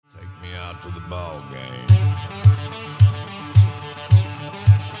me out to the ball game.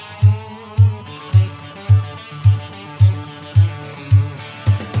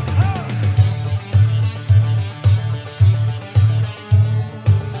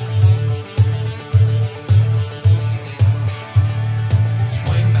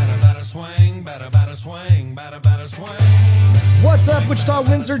 Swing, batter, swing, batter, swing, batter, swing. What's up, Wichita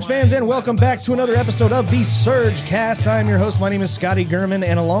Wind Surge fans, and welcome back to another episode of the Surge Cast. I'm your host. My name is Scotty Gurman,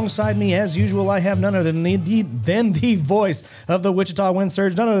 and alongside me, as usual, I have none other than the voice of the Wichita Wind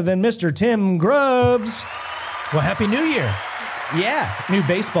Surge, none other than Mr. Tim Grubbs. Well, Happy New Year. Yeah, new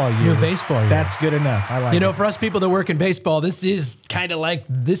baseball year. New baseball year. That's good enough. I like it. You know, for us people that work in baseball, this is kind of like,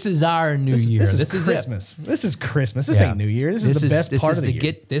 this is our New Year. This is Christmas. This is Christmas. This Yeah. ain't New Year. This is the best part of the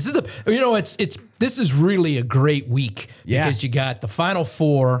year. This is the, you know, this is really a great week. Yeah. Because you got the Final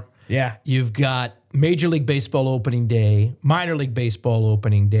Four. Yeah. You've got Major League Baseball opening day, Minor League Baseball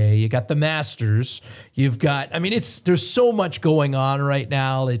opening day. You got the Masters. You've got, I mean, there's so much going on right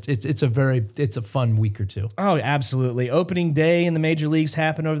now. It's a fun week or two. Oh, absolutely. Opening day in the major leagues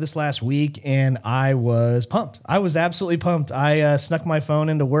happened over this last week, and I was pumped. I was absolutely pumped. I snuck my phone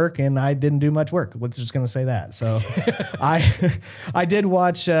into work, and I didn't do much work. Let's just going to say that. So I did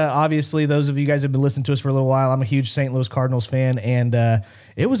watch, obviously, those of you guys have been listening to us for a little while. I'm a huge St. Louis Cardinals fan, and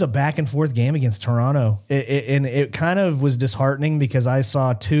it was a back-and-forth game against Toronto. And it kind of was disheartening because I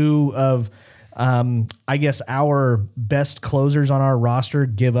saw two of I guess our best closers on our roster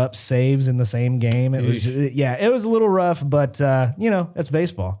give up saves in the same game. It was a little rough, but it's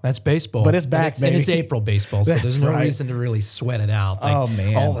baseball. That's baseball. But it's back, and it's baby. April baseball, so That's there's no right. reason to really sweat it out. Like, Oh,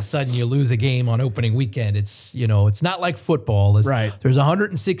 man. all of a sudden you lose a game on opening weekend. It's not like football. Right. There's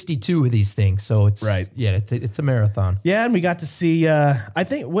 162 of these things, so it's Right. Yeah, it's a marathon. Yeah, and we got to see. I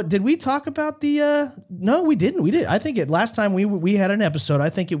think what did we talk about the? No, we didn't. We did. I think last time we had an episode. I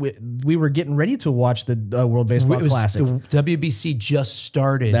think we were getting ready to watch the World Baseball Classic. The WBC just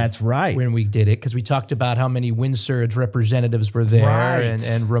started. That's right. When we did it, because we talked about how many Wind Surge representatives were there, Right.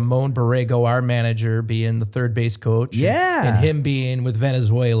 and Ramon Borrego, our manager, being the third base coach. Yeah. and him being with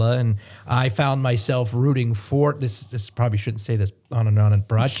Venezuela, and I found myself rooting for this. This probably shouldn't say this on a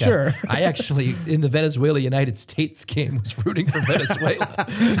broadcast. Sure. I actually in the Venezuela-United States game was rooting for Venezuela,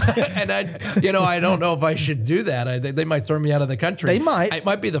 and I don't know if I should do that. They might throw me out of the country. They might. It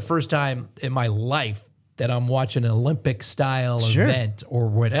might be the first time in my life that I'm watching an Olympic-style Sure. event or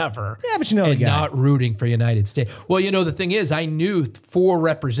whatever. Yeah, but you know the and guy. not rooting for United States. Well, the thing is, I knew 4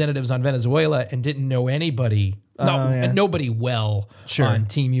 representatives on Venezuela and didn't know anybody. Nobody well Sure. on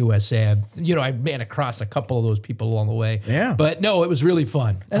Team USA. I ran across a couple of those people along the way. Yeah. But no, it was really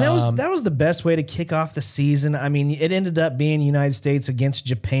fun. And that was the best way to kick off the season. I mean, it ended up being United States against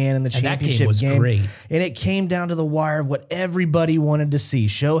Japan in the And that game championship was great. And it came down to the wire of what everybody wanted to see.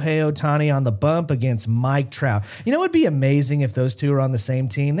 Shohei Ohtani on the bump against Mike Trout. You know, it would be amazing if those two were on the same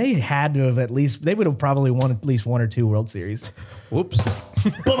team. They had to have they would have probably won at least 1 or 2 World Series. Whoops.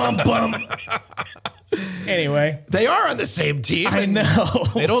 Bum. Anyway. They are on the same team. I and know.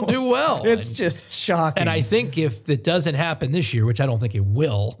 They don't do well. It's just shocking. And I think if it doesn't happen this year, which I don't think it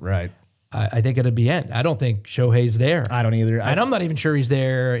will, Right. I think it'll be end. I don't think Shohei's there. I don't either. And I'm not even sure he's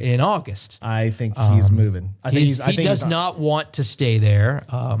there in August. I think he's moving. He does not want to stay there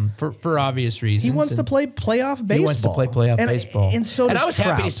for obvious reasons. He wants to play playoff baseball. He wants to play playoff baseball. And so does I was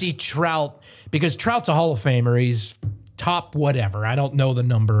happy to see Trout, because Trout's a Hall of Famer. He's top whatever. I don't know the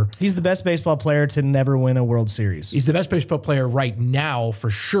number. He's the best baseball player to never win a World Series. He's the best baseball player right now for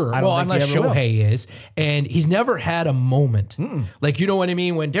sure. I don't think unless he ever will. Shohei is. And he's never had a moment. Like, you know what I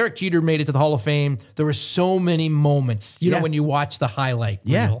mean? When Derek Jeter made it to the Hall of Fame, there were so many moments, you know, when you watch the highlight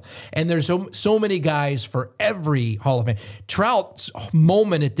reel. And there's so many guys for every Hall of Fame. Trout's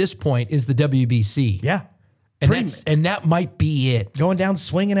moment at this point is the WBC. Yeah. And that might be it. Going down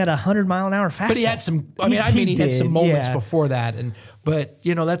swinging at 100-mile-an-hour fastball. But he had some. He had some moments before that, but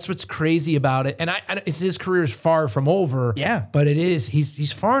that's what's crazy about it. And his career is far from over. Yeah. But it is.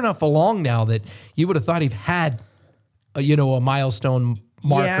 He's far enough along now that you would have thought he'd had, a milestone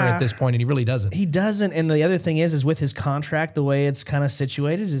marker at this point, and he really doesn't. He doesn't. And the other thing is with his contract, the way it's kind of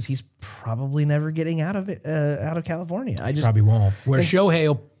situated, is he's probably never getting out of California. Probably won't. Where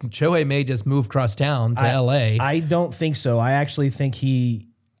Shohei may just move across town to L.A. I don't think so. I actually think him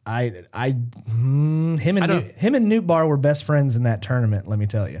and Newt Barr were best friends in that tournament, let me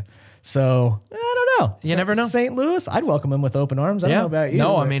tell you. So, I don't know. You never know. St. Louis, I'd welcome him with open arms. I don't know about you.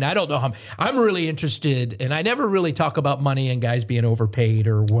 No, I mean, I don't know. I'm really interested, and I never really talk about money and guys being overpaid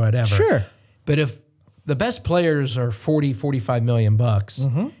or whatever. Sure. But if the best players are $40, $45 million bucks,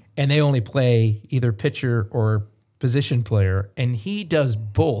 and they only play either pitcher or position player, and he does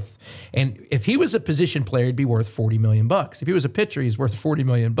both. And if he was a position player, he'd be worth $40 million. If he was a pitcher, he's worth $40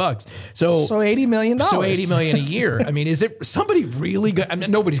 million. So $80 million. So $80 million a year. I mean, is it somebody really good? I mean,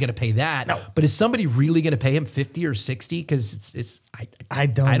 nobody's going to pay that. No. But is somebody really going to pay him 50 or 60? Because I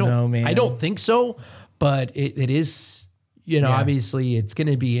don't know, man. I don't think so. But it is, obviously it's going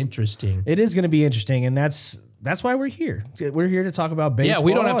to be interesting. It is going to be interesting, and that's why we're here. We're here to talk about baseball. Yeah,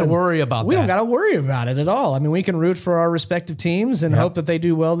 we don't have to worry about that. We don't got to worry about it at all. I mean, we can root for our respective teams and hope that they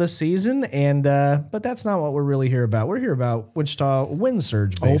do well this season. And but that's not what we're really here about. We're here about Wichita Wind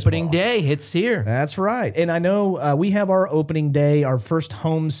Surge baseball. Opening day, it's here. That's right. And I know we have our opening day, our first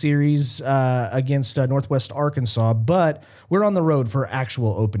home series against Northwest Arkansas, but we're on the road for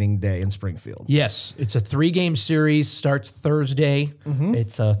actual opening day in Springfield. Yes, it's a 3-game series. Starts Thursday.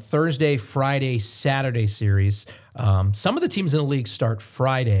 It's a Thursday, Friday, Saturday series. Some of the teams in the league start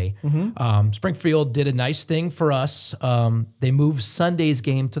Friday. Springfield did a nice thing for us. They moved Sunday's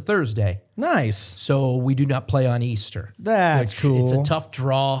game to Thursday. Nice. So we do not play on Easter. That's cool. It's a tough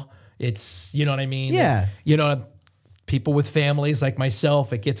draw. It's, you know what I mean? Yeah. People with families like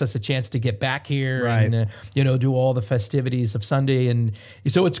myself, it gets us a chance to get back here right. and, do all the festivities of Sunday. And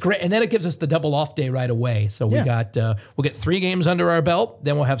so it's great. And then it gives us the double off day right away. So we'll get 3 games under our belt.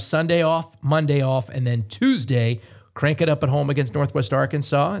 Then we'll have Sunday off, Monday off, and then Tuesday, crank it up at home against Northwest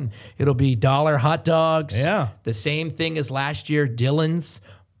Arkansas. And it'll be $1 hot dogs. Yeah. The same thing as last year, Dillon's.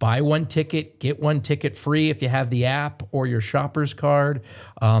 Buy 1 ticket, get 1 ticket free if you have the app or your shopper's card.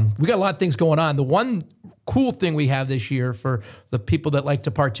 We got a lot of things going on. The one cool thing we have this year for the people that like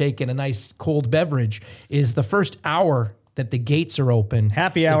to partake in a nice cold beverage is the first hour that the gates are open.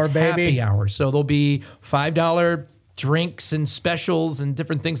 Happy hour, baby. Happy hour. So there'll be $5 drinks and specials and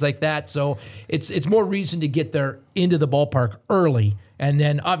different things like that. So it's more reason to get there into the ballpark early. And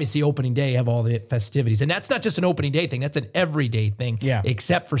then obviously opening day have all the festivities. And that's not just an opening day thing. That's an everyday thing. Yeah.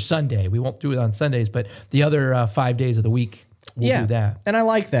 Except for Sunday. We won't do it on Sundays, but the other 5 days of the week, we'll do that. And I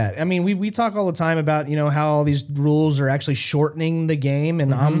like that. I mean, we talk all the time about, how all these rules are actually shortening the game.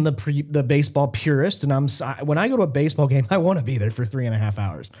 And I'm the baseball purist. And when I go to a baseball game, I want to be there for 3.5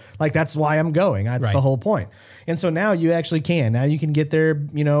 hours. Like, that's why I'm going. That's the whole point. And so now you actually can. Now you can get there,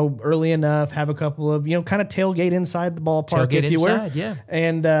 early enough, have a couple of, kind of tailgate inside the ballpark, if you will. Yeah.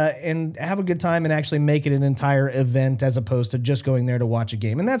 And have a good time and actually make it an entire event as opposed to just going there to watch a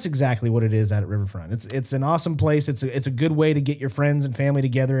game. And that's exactly what it is at Riverfront. It's an awesome place. It's a good way to get your friends and family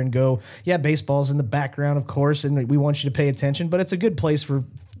together and go, baseball's in the background, of course, and we want you to pay attention, but it's a good place for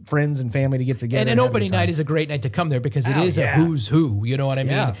friends and family to get together. And an opening night is a great night to come there because it is a who's who. You know what I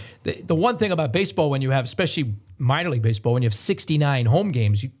mean? Yeah. The one thing about baseball, when you have, especially minor league baseball, when you have 69 home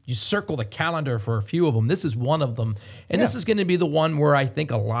games, you circle the calendar for a few of them. This is one of them. And this is going to be the one where I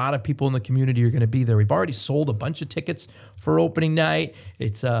think a lot of people in the community are going to be there. We've already sold a bunch of tickets for opening night.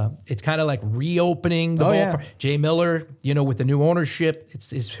 It's kind of like reopening the ballpark. Jay Miller, with the new ownership,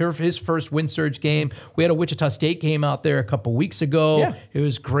 it's his first Wind Surge game. We had a Wichita State game out there a couple weeks ago. Yeah. It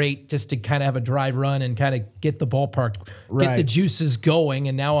was great just to kind of have a dry run and kind of get the ballpark, get the juices going.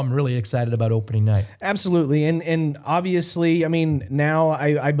 And now I'm really excited about opening night. Absolutely. And obviously, I mean, now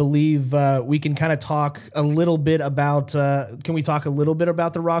I believe we can kind of talk a little bit about, can we talk a little bit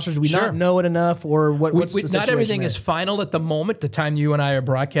about the rosters? Do we not know it enough, or what's the situation? Not everything there? is final at the moment, the time you and I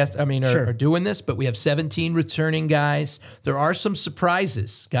are doing this, but we have 17 returning guys. There are some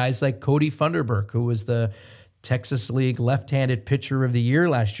surprises. Guys like Cody Funderburk, who was the Texas League left-handed pitcher of the year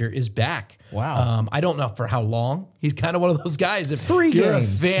last year, is back. Wow. I don't know for how long. He's kind of one of those guys. If 3 you're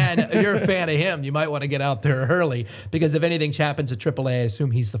games. You're a fan of him, you might want to get out there early because if anything happens at AAA, I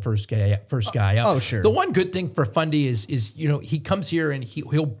assume he's the first guy up. Oh, sure. The one good thing for Fundy is he comes here and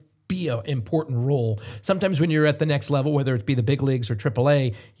he'll be an important role. Sometimes when you're at the next level, whether it be the big leagues or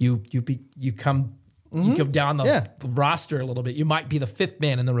AAA, you come. You go down the roster a little bit. You might be the 5th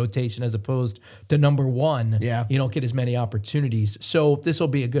man in the rotation as opposed to number 1. Yeah. You don't get as many opportunities. So this will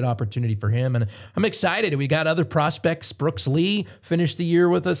be a good opportunity for him. And I'm excited. We got other prospects. Brooks Lee finished the year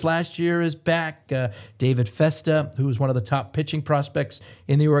with us last year, is back. David Festa, who was one of the top pitching prospects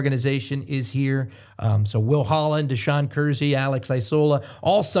in the organization, is here. So Will Holland, Deshaun Kersey, Alex Isola,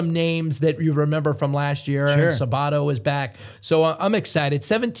 all some names that you remember from last year. Sure. Sabato is back. So I'm excited.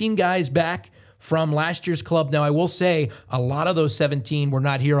 17 guys back from last year's club. Now, I will say a lot of those 17 were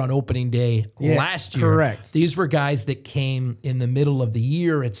not here on opening day last year. Correct. These were guys that came in the middle of the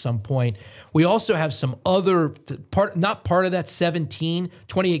year at some point. We also have some other, not part of that 17,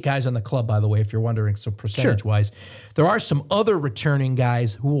 28 guys on the club, by the way, if you're wondering, so percentage-wise. There are some other returning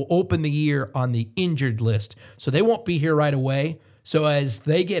guys who will open the year on the injured list. So they won't be here right away. So as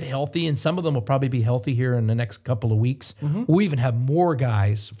they get healthy, and some of them will probably be healthy here in the next couple of weeks, we'll even have more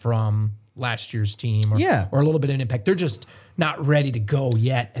guys from last year's team or a little bit of an impact. They're just not ready to go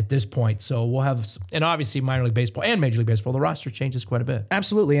yet at this point. So we'll have, and obviously minor league baseball and Major League Baseball, the roster changes quite a bit.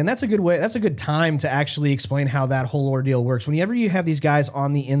 Absolutely. And that's a good way. That's a good time to actually explain how that whole ordeal works. Whenever you have these guys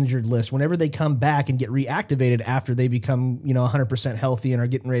on the injured list, whenever they come back and get reactivated after they become, 100% healthy and are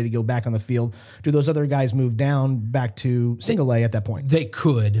getting ready to go back on the field, do those other guys move down back to single A at that point? They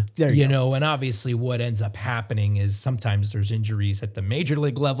could, There you go. and obviously what ends up happening is sometimes there's injuries at the major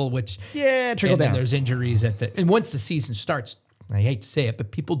league level, which trickle and then down. there's injuries and once the season starts, I hate to say it,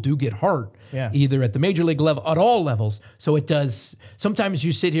 but people do get hurt either at the major league level, at all levels. So it does. Sometimes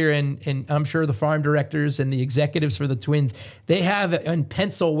you sit here and I'm sure the farm directors and the executives for the Twins, they have in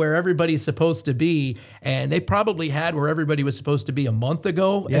pencil where everybody's supposed to be, and they probably had where everybody was supposed to be a month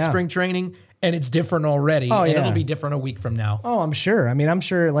ago at spring training. And it's different already, and it'll be different a week from now. Oh, I'm sure. I mean, I'm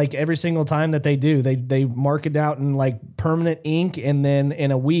sure like every single time that they do, they mark it out in like permanent ink, and then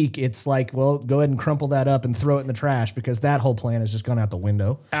in a week, it's like, well, go ahead and crumple that up and throw it in the trash because that whole plan has just gone out the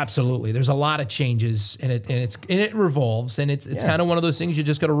window. Absolutely. There's a lot of changes, and it revolves, and it's kind of one of those things you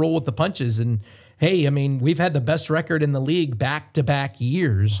just got to roll with the punches. And hey, I mean, we've had the best record in the league back-to-back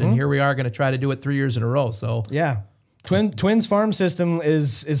years, and here we are going to try to do it 3 years in a row. So yeah, Twins farm system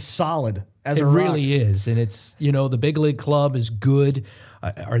is solid. It really is. And it's, the big league club is good.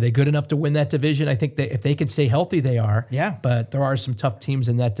 Are they good enough to win that division? I think that if they can stay healthy, they are. Yeah. But there are some tough teams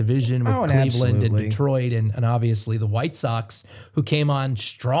in that division with Cleveland and Detroit and obviously the White Sox, who came on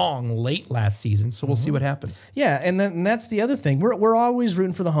strong late last season. So we'll see what happens. Yeah, and that's the other thing. We're always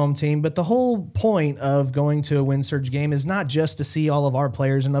rooting for the home team, but the whole point of going to a Win Surge game is not just to see all of our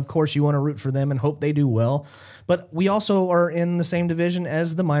players, and of course you want to root for them and hope they do well. But we also are in the same division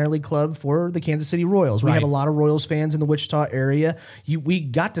as the minor league club for the Kansas City Royals. We have a lot of Royals fans in the Wichita area. We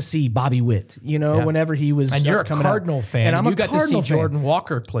got to see Bobby Witt, whenever he was and you're a coming Cardinal out. fan. And I'm you a got Cardinal to see Jordan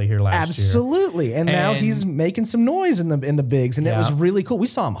Walker play here last year. Absolutely. And now he's making some noise in the bigs, and it was really cool. We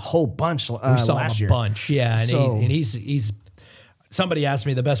saw him a whole bunch last year. Yeah. And he's somebody asked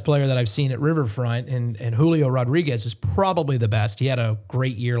me the best player that I've seen at Riverfront, and Julio Rodriguez is probably the best. He had a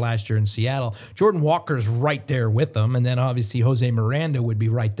great year last year in Seattle. Jordan Walker's right there with them, and then obviously Jose Miranda would be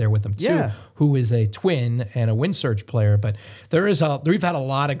right there with them too, who is a Twin and a Win Surge player. But we've had a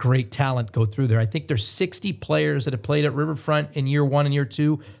lot of great talent go through there. I think there's 60 players that have played at Riverfront in year 1 and year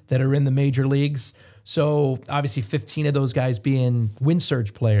 2 that are in the major leagues. So obviously 15 of those guys being Win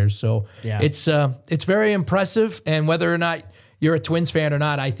Surge players. So it's very impressive, and whether or not you're a Twins fan or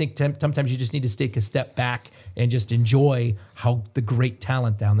not, I think sometimes you just need to take a step back and just enjoy how the great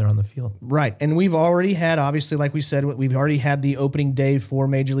talent down there on the field. Right. And we've already had, obviously, like we said, we've already had the opening day for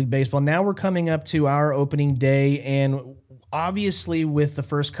Major League Baseball. Now we're coming up to our opening day, and obviously with the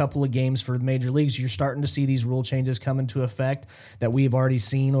first couple of games for the major leagues, you're starting to see these rule changes come into effect that we've already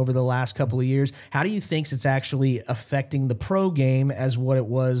seen over the last couple of years. How do you think it's actually affecting the pro game as what it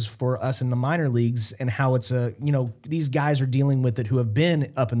was for us in the minor leagues, and how it's these guys are dealing with it who have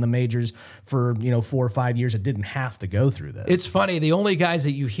been up in the majors for 4 or 5 years that didn't have to go through this? It's funny. The only guys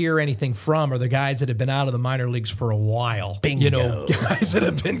that you hear anything from are the guys that have been out of the minor leagues for a while. Bingo. Guys that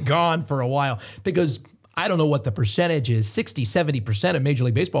have been gone for a while, because I don't know what the percentage is. 60, 70% of Major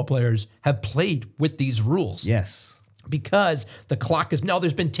League Baseball players have played with these rules. Yes. Because the clock is,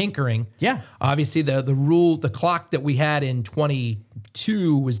 there's been tinkering. Yeah. Obviously, the clock that we had in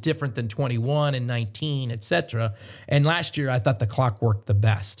 22 was different than 21 and 19, et cetera. And last year, I thought the clock worked the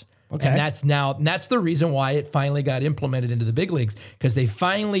best. Okay. And that's the reason why it finally got implemented into the big leagues, because they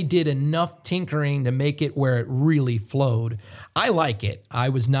finally did enough tinkering to make it where it really flowed. I like it. I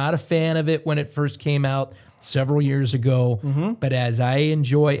was not a fan of it when it first came out several years ago, but as I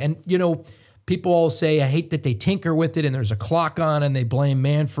enjoy, and people all say, I hate that they tinker with it and there's a clock on and they blame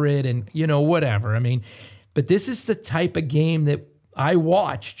Manfred and whatever. I mean, but this is the type of game that I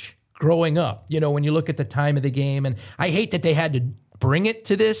watched growing up, when you look at the time of the game, and I hate that they had to bring it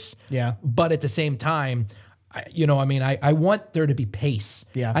to this. Yeah. But at the same time, I want there to be pace.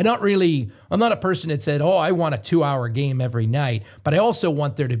 Yeah. I'm not a person that said, I want a 2-hour game every night, but I also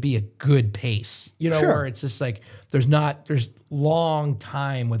want there to be a good pace, where it's just like, there's long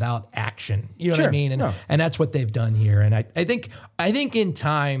time without action. You know what I mean? And that's what they've done here. And I think in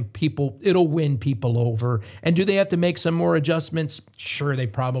time, it'll win people over. And do they have to make some more adjustments? Sure, they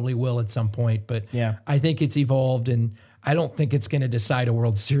probably will at some point, but I think it's evolved, and I don't think it's going to decide a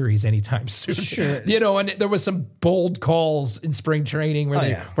World Series anytime soon. Sure. And there was some bold calls in spring training where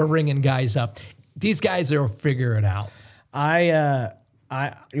they were ringing guys up. These guys will figure it out. You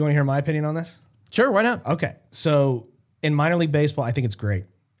want to hear my opinion on this? Sure, why not? Okay. So in minor league baseball, I think it's great.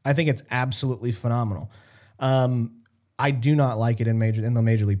 I think it's absolutely phenomenal. I do not like it in the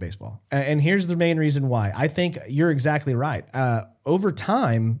Major League Baseball. And here's the main reason why. I think you're exactly right. Over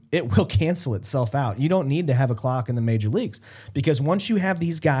time, it will cancel itself out. You don't need to have a clock in the major leagues because once you have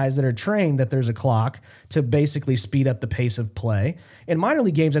these guys that are trained that there's a clock to basically speed up the pace of play. In minor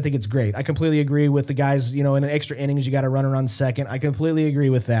league games, I think it's great. I completely agree with the guys, in an extra innings, you got to run around second. I completely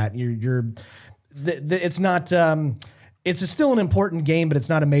agree with that. It's not, it's still an important game, but it's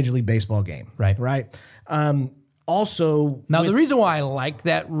not a Major League Baseball game. Right. Also, the reason why I like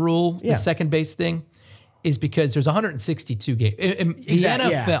that rule, the second base thing, is because there's 162 games. In the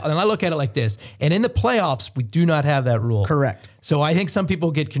NFL, and I look at it like this, and in the playoffs, we do not have that rule. Correct. So I think some people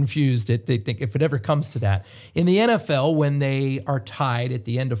get confused. They think if it ever comes to that. In the NFL, when they are tied at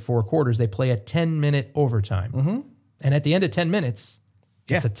the end of 4 quarters, they play a 10-minute overtime. Mm-hmm. And at the end of 10 minutes,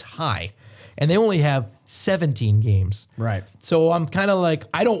 it's a tie. And they only have 17 games. Right. So I'm kind of like,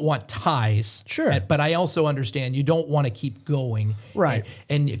 I don't want ties. Sure. But I also understand you don't want to keep going. Right.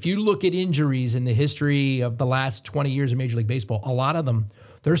 And if you look at injuries in the history of the last 20 years of Major League Baseball, a lot of them,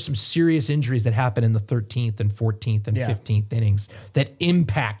 there's some serious injuries that happen in the 13th and 14th and 15th innings that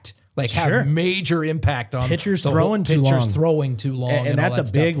impact, have major impact on pitchers throwing too long. And that's a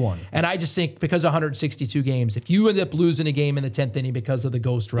big one. And I just think because of 162 games, if you end up losing a game in the 10th inning because of the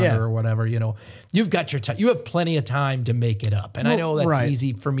ghost runner or whatever, you've got your time. You have plenty of time to make it up. And I know that's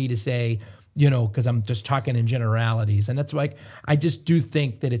easy for me to say, because I'm just talking in generalities. And that's like, I just do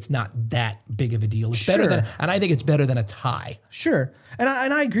think that it's not that big of a deal. It's better than, and I think it's better than a tie. Sure. And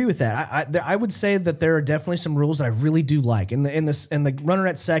I agree with that. I would say that there are definitely some rules that I really do like. In the runner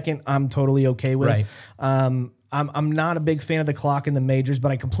at second, I'm totally okay with. Right. I'm not a big fan of the clock in the majors,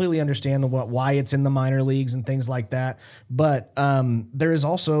 but I completely understand why it's in the minor leagues and things like that. But there is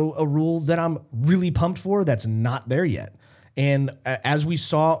also a rule that I'm really pumped for that's not there yet. And as we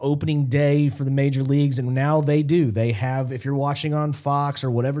saw opening day for the major leagues, and now they have, if you're watching on Fox or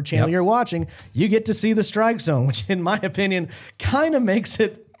whatever channel you're watching, you get to see the strike zone, which in my opinion kind of makes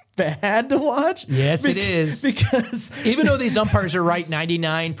it bad to watch. Yes, it is. Because even though these umpires are right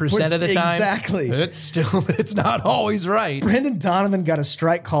 99% of the time, exactly, it's not always right. Brendan Donovan got a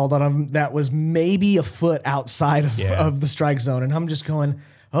strike called on him that was maybe a foot outside of the strike zone. And I'm just going,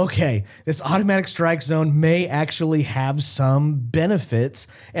 okay, this automatic strike zone may actually have some benefits,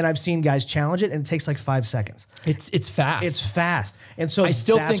 and I've seen guys challenge it, and it takes like 5 seconds. It's fast. It's fast, and so I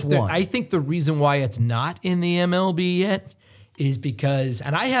think the reason why it's not in the MLB yet is because,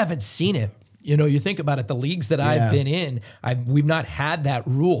 and I haven't seen it. You think about it, the leagues that I've been in, we've not had that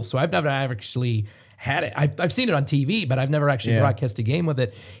rule, so I've never actually had it. I've seen it on TV, but I've never actually broadcast a game with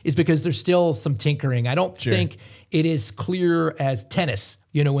it. Is because there's still some tinkering. I don't think it is clear as tennis.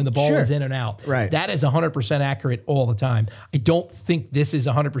 When the ball is in and out. Right. That is 100% accurate all the time. I don't think this is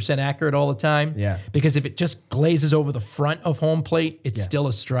 100% accurate all the time. Yeah. Because if it just glazes over the front of home plate, it's still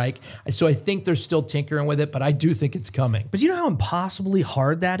a strike. So I think they're still tinkering with it, but I do think it's coming. But you know how impossibly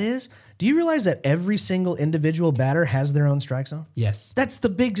hard that is? Do you realize that every single individual batter has their own strike zone? Yes. That's the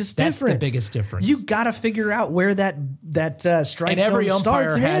biggest difference. That's the biggest difference. You got to figure out where that strike zone starts and ends. And every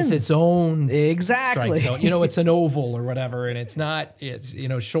umpire has its own strike zone. It's an oval or whatever, and it's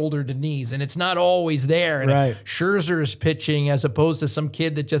shoulder to knees, and it's not always there. And Scherzer is pitching as opposed to some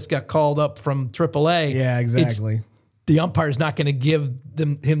kid that just got called up from AAA. Yeah, exactly. The umpire's not going to give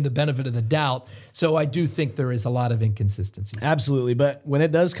him the benefit of the doubt. So I do think there is a lot of inconsistency. Absolutely. But when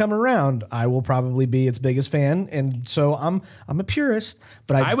it does come around, I will probably be its biggest fan. And so I'm a purist,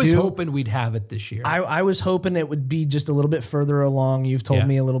 but I was hoping we'd have it this year. I was hoping it would be just a little bit further along. You've told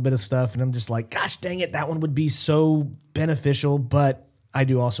me a little bit of stuff, and I'm just like, gosh dang it, that one would be so beneficial. But I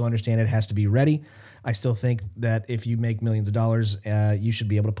do also understand it has to be ready. I still think that if you make millions of dollars, you should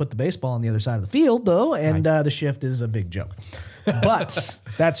be able to put the baseball on the other side of the field, though, and the shift is a big joke. But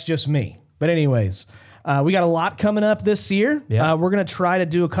that's just me. But anyways, we got a lot coming up this year. Yeah. We're going to try to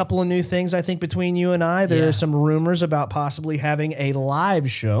do a couple of new things, I think, between you and I. There are some rumors about possibly having a live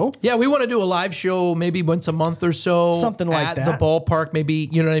show. Yeah, we want to do a live show maybe once a month or so. Something like that. At the ballpark, maybe,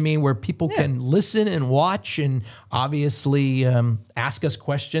 you know what I mean, where people can listen and watch and obviously ask us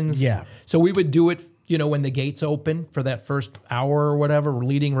questions. Yeah. So we would do it, when the gates open for that first hour or whatever,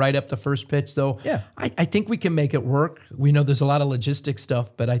 leading right up to first pitch. So I think we can make it work. We know there's a lot of logistic stuff,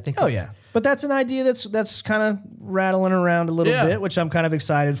 but I think But that's an idea that's kind of rattling around a little bit, which I'm kind of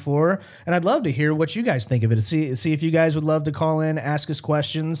excited for. And I'd love to hear what you guys think of it. See if you guys would love to call in, ask us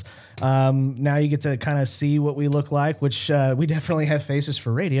questions. Now you get to kind of see what we look like, which we definitely have faces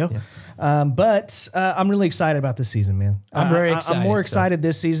for radio. Yeah. But I'm really excited about this season, man. I'm very excited. I'm more excited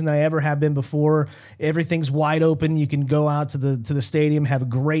this season than I ever have been before. Everything's wide open. You can go out to the stadium, have a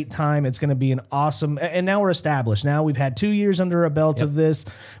great time. It's going to be an awesome. And now we're established. Now we've had 2 years under a belt of this.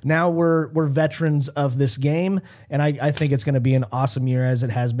 Now we're veterans of this game, and I think it's going to be an awesome year as it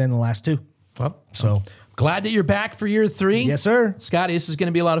has been the last two. Well, so glad that you're back for year 3. Yes, sir. Scotty, this is going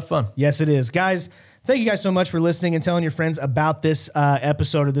to be a lot of fun. Yes, it is. Guys, thank you guys so much for listening and telling your friends about this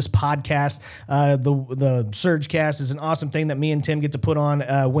episode of this podcast. The Surgecast is an awesome thing that me and Tim get to put on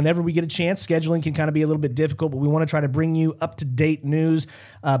whenever we get a chance. Scheduling can kind of be a little bit difficult, but we want to try to bring you up-to-date news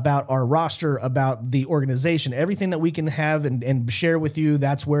about our roster, about the organization, everything that we can have and share with you.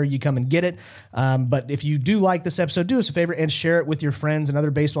 That's where you come and get it. But if you do like this episode, do us a favor and share it with your friends and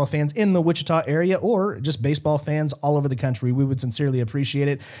other baseball fans in the Wichita area or just baseball fans all over the country. We would sincerely appreciate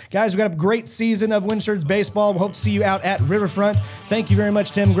it. Guys, we've got a great season of Windsurge Baseball. We hope to see you out at Riverfront. Thank you very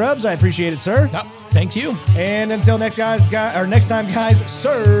much, Tim Grubbs. I appreciate it, sir. Thanks you. And until next time, guys,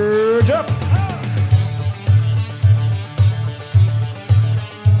 surge up.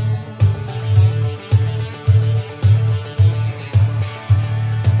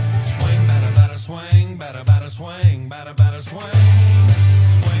 Swing, batter, batter, swing, batter, batter, swing, batter, batter, swing.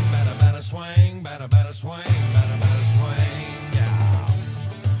 Swing, batter, batter, swing.